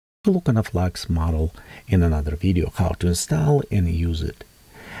Look on a Flux model in another video, how to install and use it.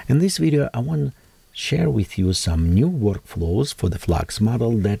 In this video, I want to share with you some new workflows for the Flux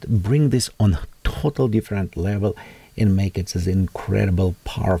model that bring this on a total different level and make it an incredible,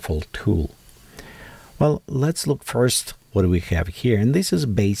 powerful tool. Well, let's look first what we have here, and this is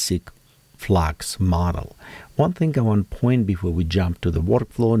basic Flux model. One thing I want to point before we jump to the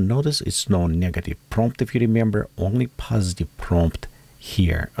workflow, notice it's no negative prompt if you remember, only positive prompt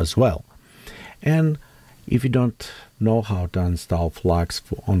here as well. And if you don't know how to install Flux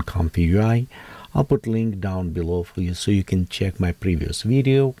on ComfyUI, I'll put link down below for you so you can check my previous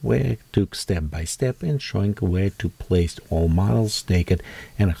video where I took step by step and showing where to place all models, take it,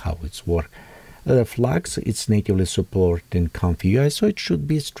 and how it's work. The Flux, it's natively supported in ComfyUI, so it should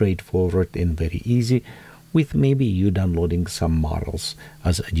be straightforward and very easy, with maybe you downloading some models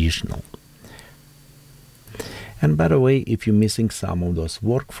as additional. And by the way, if you're missing some of those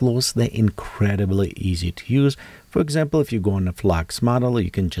workflows, they're incredibly easy to use. For example, if you go on a Flux model,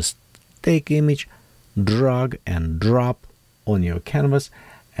 you can just take image, drag and drop on your canvas,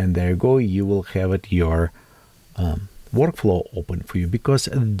 and there you go, you will have it your workflow open for you because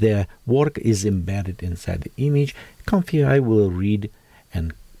the work is embedded inside the image. ComfyUI will read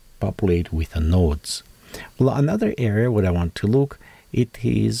and populate with the nodes. Well, another area where I want to look, it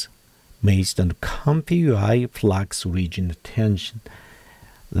is based on ComfyUI-FluxRegionAttention.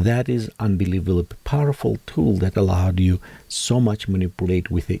 That is unbelievably powerful tool that allowed you so much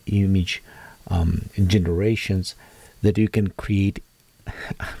manipulate with the image generations that you can create.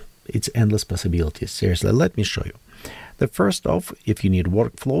 It's endless possibilities. Seriously, let me show you. The first off, if you need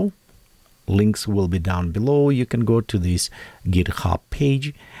workflow, links will be down below. You can go to this GitHub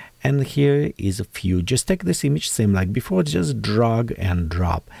page, and here is a few. Just take this image, same like before, just drag and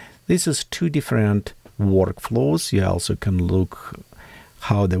drop. This is two different workflows. You also can look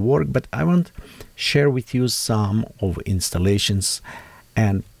how they work, but I want to share with you some of installations,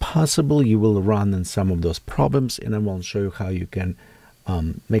 and possibly you will run in some of those problems, and I will show you how you can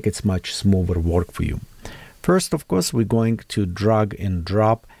make it much smoother work for you. First, of course, we're going to drag and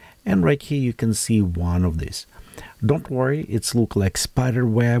drop, and right here you can see one of these. Don't worry, it's look like spider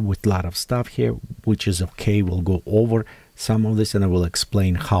web with a lot of stuff here, which is okay. We'll go over some of this and I will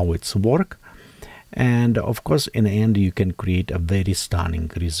explain how it's work. And of course, in the end, you can create a very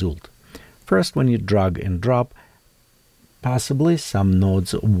stunning result. First, when you drag and drop, possibly some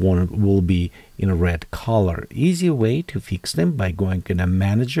nodes will be in a red color. Easy way to fix them by going in a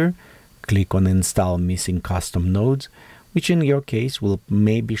manager, click on install missing custom nodes, which in your case will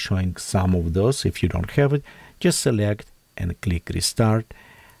maybe showing some of those. If you don't have it, just select and click restart.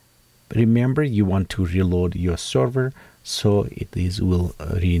 Remember, you want to reload your server, so will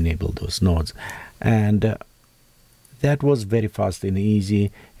re-enable those nodes. And that was very fast and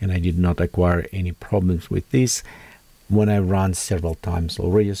easy, and I did not acquire any problems with this when I ran several times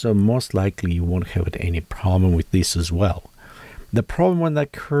already, so most likely you won't have any problem with this as well. The problem that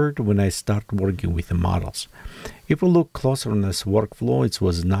occurred when I started working with the models. If we look closer on this workflow, it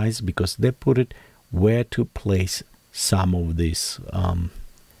was nice because they put it where to place some of these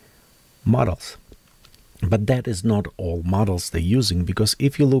models. But that is not all models they're using, because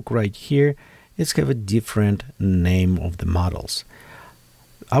if you look right here, it's have a different name of the models.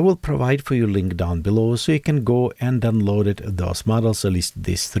 I will provide for you a link down below so you can go and download it, those models, at least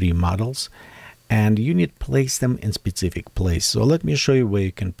these three models, and you need to place them in specific place. So let me show you where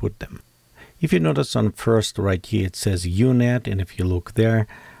you can put them. If you notice on first right here, it says UNet, and if you look there,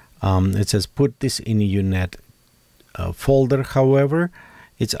 it says put this in a UNet folder. However,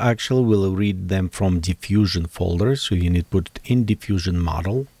 it's actually will read them from diffusion folder, so you need to put it in diffusion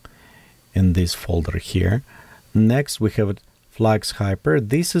model in this folder here. Next, we have Flux Hyper.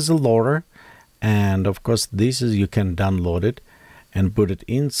 This is a loader, and of course, this is you can download it and put it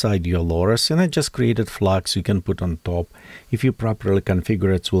inside your loaders. And I just created Flux. You can put on top. If you properly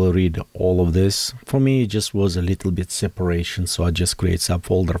configure it, will read all of this. For me, it just was a little bit separation, so I just create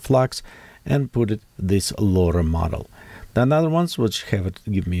subfolder Flux and put it this loader model. The other ones which have it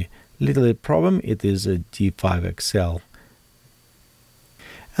give me a little bit problem, it is a D5XL.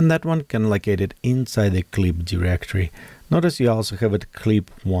 And that one can locate it inside the clip directory. Notice you also have it clip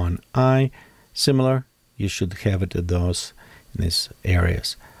 1i. Similar, you should have it at those in these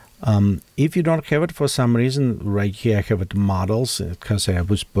areas. If you don't have it for some reason, right here I have it models, because I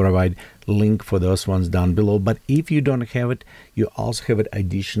will provide link for those ones down below. But if you don't have it, you also have it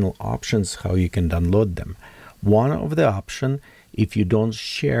additional options how you can download them. One of the option, if you don't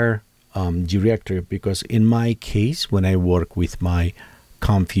share directory, because in my case, when I work with my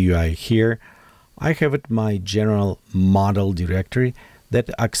ComfyUI here, I have it my general model directory. that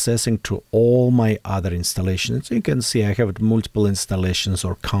accessing to all my other installations. You can see I have multiple installations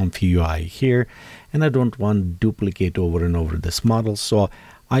or ComfyUI here, and I don't want to duplicate over and over this model, so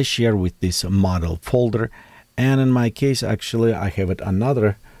I share with this model folder. And in my case, actually, I have it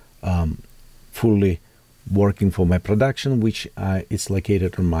another fully working for my production, which is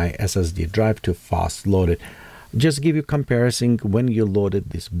located on my SSD drive to fast load it. Just give you comparison when you loaded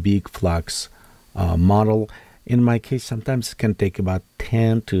this big Flux model. In my case, sometimes it can take about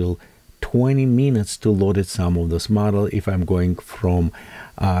 10 to 20 minutes to load it, some of this model if I'm going from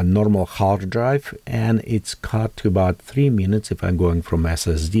normal hard drive, and it's cut to about 3 minutes if I'm going from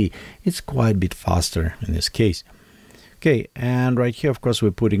SSD. It's quite a bit faster in this case. Okay, and right here, of course,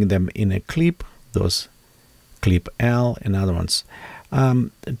 we're putting them in a clip, those clip L and other ones.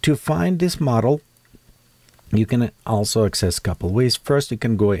 To find this model, you can also access a couple ways. First, you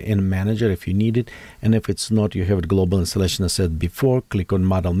can go in Manager if you need it, and if it's not, you have a global installation as said before. Click on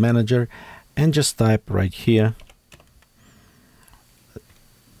Model Manager and just type right here,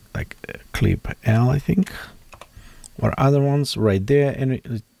 like clip L, I think, or other ones right there.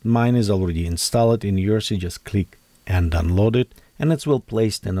 And mine is already installed. In yours, you just click and download it, and it will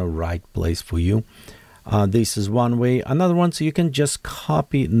placed in the right place for you. This is one way. Another one, so you can just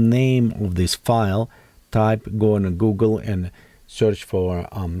copy name of this file. Type, go on Google and search for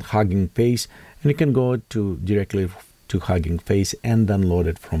Hugging Face, and you can go to directly to Hugging Face and download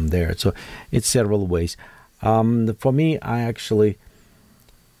it from there. So it's several ways. For me, I actually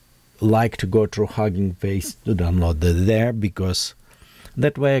like to go through Hugging Face to download it there, because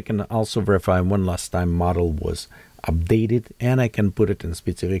that way I can also verify when last time model was updated, and I can put it in a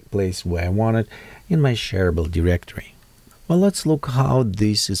specific place where I want it in my shareable directory. Well, let's look how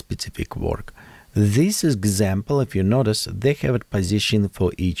this specific work. This example, if you notice, they have it positioned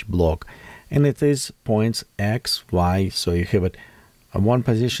for each block, and it is points X, Y. So you have it one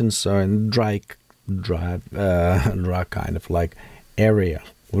position, so in draw kind of like area,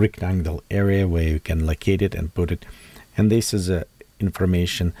 rectangle area where you can locate it and put it. And this is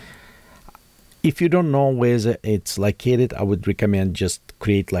information. If you don't know where it's located, I would recommend just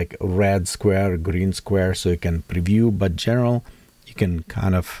create like a red square, green square, so you can preview. But general, you can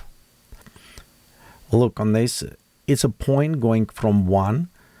kind of look on this. It's a point going from 1,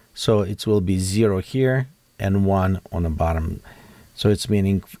 so it will be 0 here and 1 on the bottom. So it's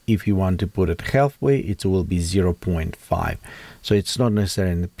meaning if you want to put it halfway, it will be 0.5. So it's not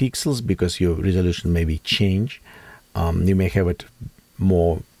necessarily in the pixels, because your resolution may be changed. You may have it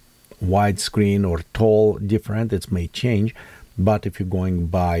more widescreen or tall, different, it may change. But if you're going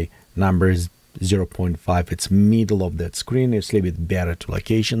by numbers 0.5, it's middle of that screen, it's a little bit better to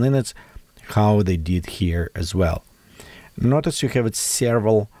location, and it's how they did here as well. Notice you have it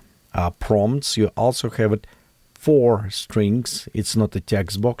several prompts. You also have it 4 strings. It's not a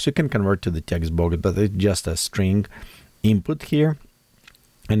text box. You can convert to the text box, but it's just a string input here.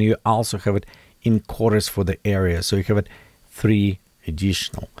 And you also have it encoders for the area. So you have it 3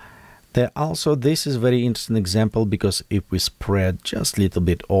 additional. Also, this is very interesting example, because if we spread just a little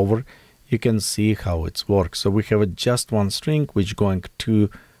bit over, you can see how it works. So we have it just one string, which going to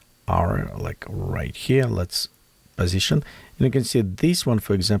our, like right here, let's position, and you can see this one,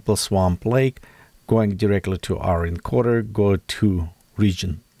 for example, Swamp Lake, going directly to our encoder, go to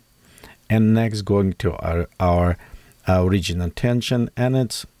region, and next going to our region attention, and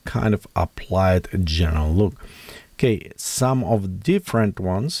it's kind of applied a general look. Okay, some of different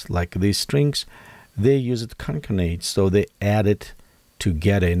ones like these strings, they use it concatenate, so they add it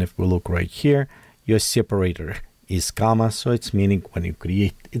together. And if we look right here, your separator is comma, so it's meaning when you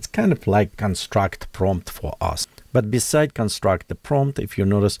create, it's kind of like construct prompt for us. But beside construct the prompt, if you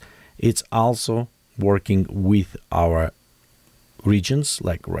notice, it's also working with our regions,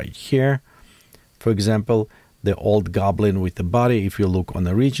 like right here. For example, the old goblin with the body, if you look on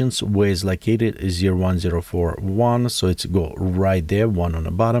the regions, where it's located is 01041, so it's go right there, 1 on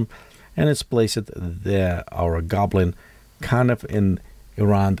the bottom, and it's placed there, our goblin kind of in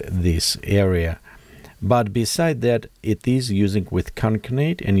around this area. But beside that, it is using with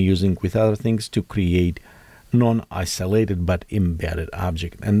concatenate and using with other things to create non-isolated but embedded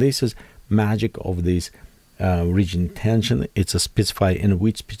object. And this is magic of this region attention. It's a specify in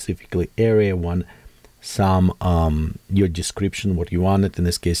which specifically area one some your description what you wanted, in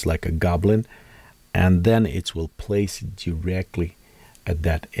this case like a goblin, and then it will place it directly at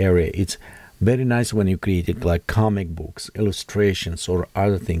that area. It's very nice when you create it like comic books, illustrations, or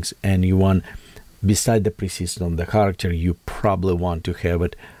other things, and you want, beside the precision of the character, you probably want to have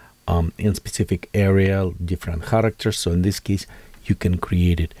it in specific area, different characters. So in this case, you can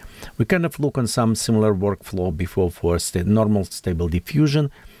create it. We kind of look on some similar workflow before for normal stable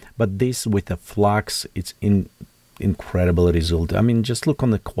diffusion, but this with a Flux, it's incredible result. I mean, just look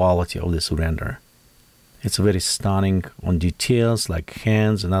on the quality of this render. It's very stunning on details like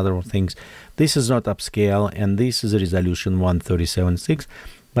hands and other things. This is not upscale, and this is a resolution 1376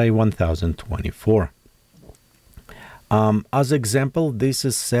 by 1024. As example, this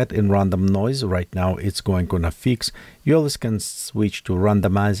is set in random noise. Right now it's going on a fix. You always can switch to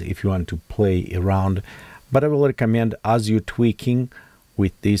randomize if you want to play around, but I will recommend as you're tweaking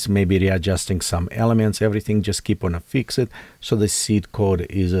with this, maybe readjusting some elements, everything, just keep on a fix it so the seed code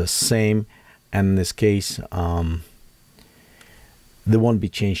is the same. And in this case, they won't be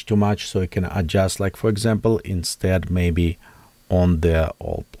changed too much, so you can adjust, like for example, instead maybe on the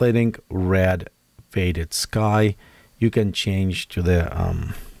all plating red faded sky, you can change to the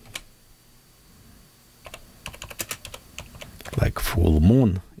like full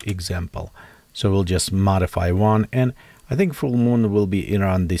moon example. So we'll just modify one, and I think full moon will be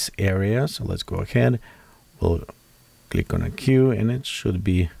around this area. So let's go ahead, we'll click on a Q, and it should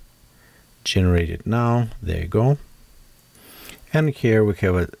be generated now. There you go. And here we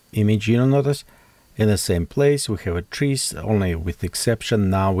have an image. You'll notice in the same place we have a trees, only with the exception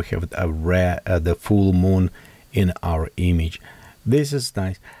now we have the full moon in our image. This is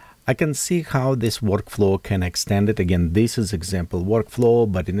nice. I can see how this workflow can extend it. Again, this is example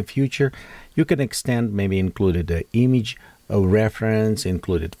workflow, but in the future you can extend, maybe included the image reference,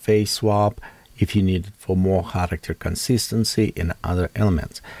 included face swap if you need it for more character consistency in other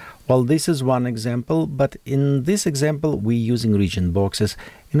elements. Well, this is one example, but in this example we're using region boxes,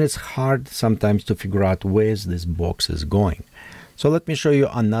 and it's hard sometimes to figure out where this box is going. So let me show you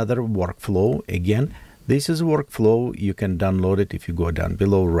another workflow. Again, this is a workflow. You can download it if you go down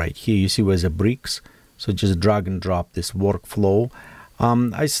below right here. You see where's the bricks, so just drag and drop this workflow.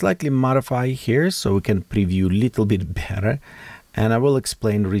 I slightly modify here so we can preview a little bit better, and I will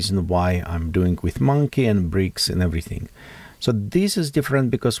explain the reason why I'm doing with monkey and bricks and everything. So this is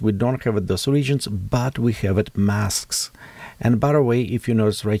different because we don't have those regions, but we have it masks. And by the way, if you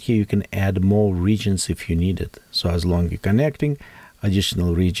notice right here, you can add more regions if you need it. So as long as you're connecting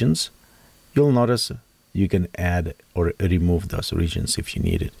additional regions, you'll notice you can add or remove those regions if you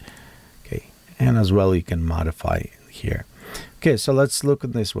need it. Okay, and as well you can modify here. Okay, so let's look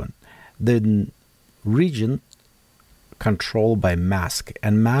at this one. The region controlled by mask,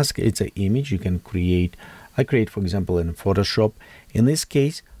 and mask, it's an image you can create. I create, for example, in Photoshop. In this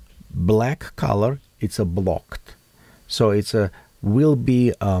case, black color, it's a blocked. So it's a will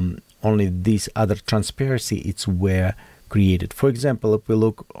be only this other transparency, it's where created. For example, if we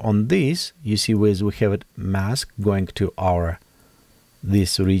look on this, you see where we have it mask going to our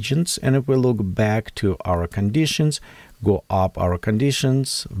these regions, and if we look back to our conditions, go up our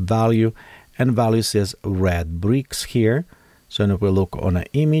conditions, value, and value says red bricks here. So if we look on an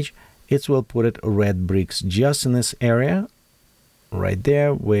image, it will put it red bricks just in this area right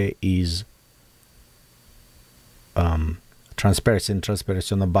there where is transparency and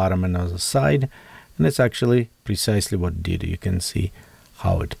transparency on the bottom and on the side, and it's actually precisely what it did. You can see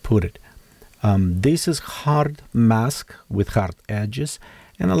how it put it. This is hard mask with hard edges,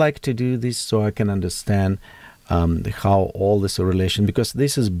 and I like to do this so I can understand how all this relation, because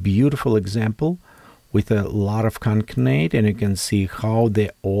this is beautiful example with a lot of concatenate, and you can see how they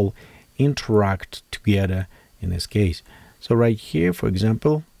all interact together in this case. So right here, for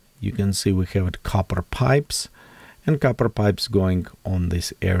example, you can see we have copper pipes, and copper pipes going on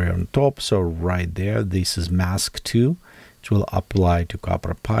this area on top. So right there, this is mask 2, which will apply to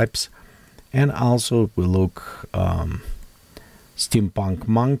copper pipes. And also if we look steampunk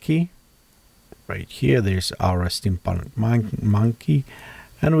monkey, right here, there's our steampunk monkey,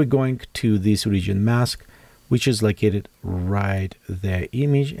 and we're going to this region mask, which is located right there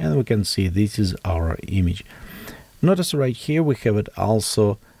image, and we can see this is our image. Notice right here we have it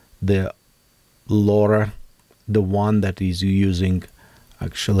also the LoRa, the one that is using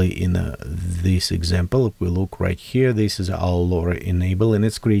actually in this example. If we look right here, this is our LoRa enable, and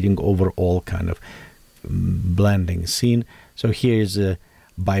it's creating overall kind of blending scene. So here's a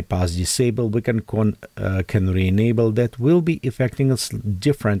bypass disable. We can re-enable. That will be affecting a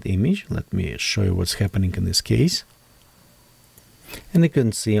different image. Let me show you what's happening in this case. And you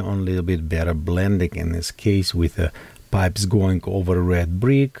can see on a little bit better blending in this case with the pipes going over red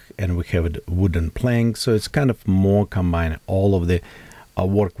brick, and we have a wooden plank. So it's kind of more combined all of the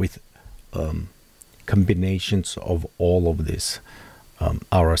work with combinations of all of this,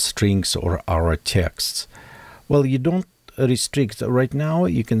 our strings or our texts. Well, you don't restrict. Right now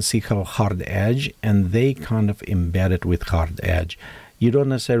you can see how hard edge, and they kind of embedded with hard edge. You don't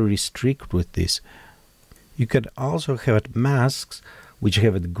necessarily restrict with this. You could also have masks which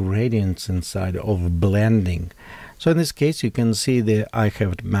have gradients inside of blending. So in this case you can see that I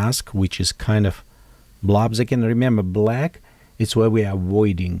have mask which is kind of blobs. Again, remember, black is where we are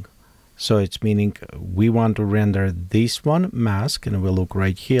avoiding. So it's meaning we want to render this one mask, and we'll look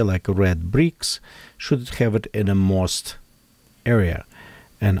right here like red bricks should have it in the most area,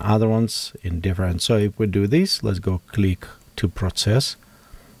 and other ones in different. So if we do this, let's go click to process,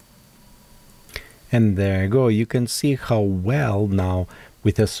 and there you go. You can see how well now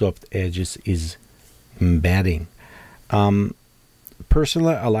with the soft edges is embedding.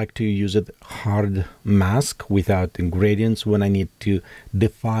 Personally, I like to use it hard mask without ingredients when I need to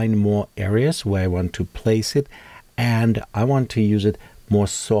define more areas where I want to place it, and I want to use it more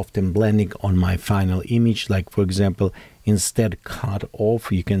soft and blending on my final image. Like for example, instead cut off,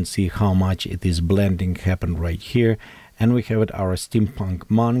 you can see how much it is blending happen right here, and we have it our steampunk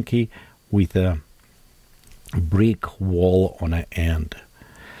monkey with a brick wall on the end.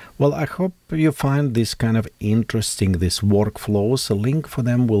 Well, I hope you find this kind of interesting, these workflows. A link for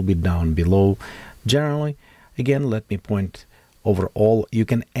them will be down below. Generally, again, let me point overall, you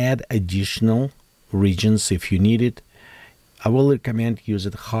can add additional regions if you need it. I will recommend use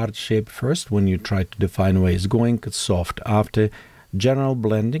it hard shape first when you try to define where it's going, soft after. General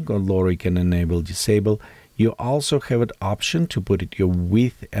blending or lower you can enable, disable. You also have an option to put it your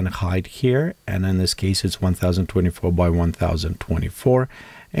width and height here, and in this case it's 1024 by 1024.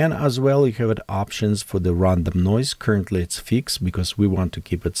 And as well you have options for the random noise. Currently it's fixed because we want to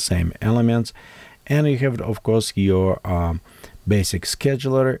keep it same elements. And you have of course your basic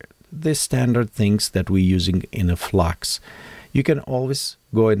scheduler, the standard things that we're using in a Flux. You can always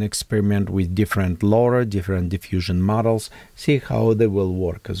go and experiment with different LoRa, different diffusion models, see how they will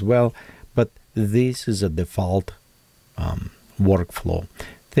work as well. But this is a default workflow.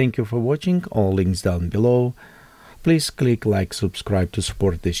 Thank you for watching. All links down below. Please click like, subscribe to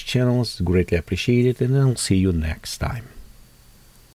support this channel. It's greatly appreciated, and I'll see you next time.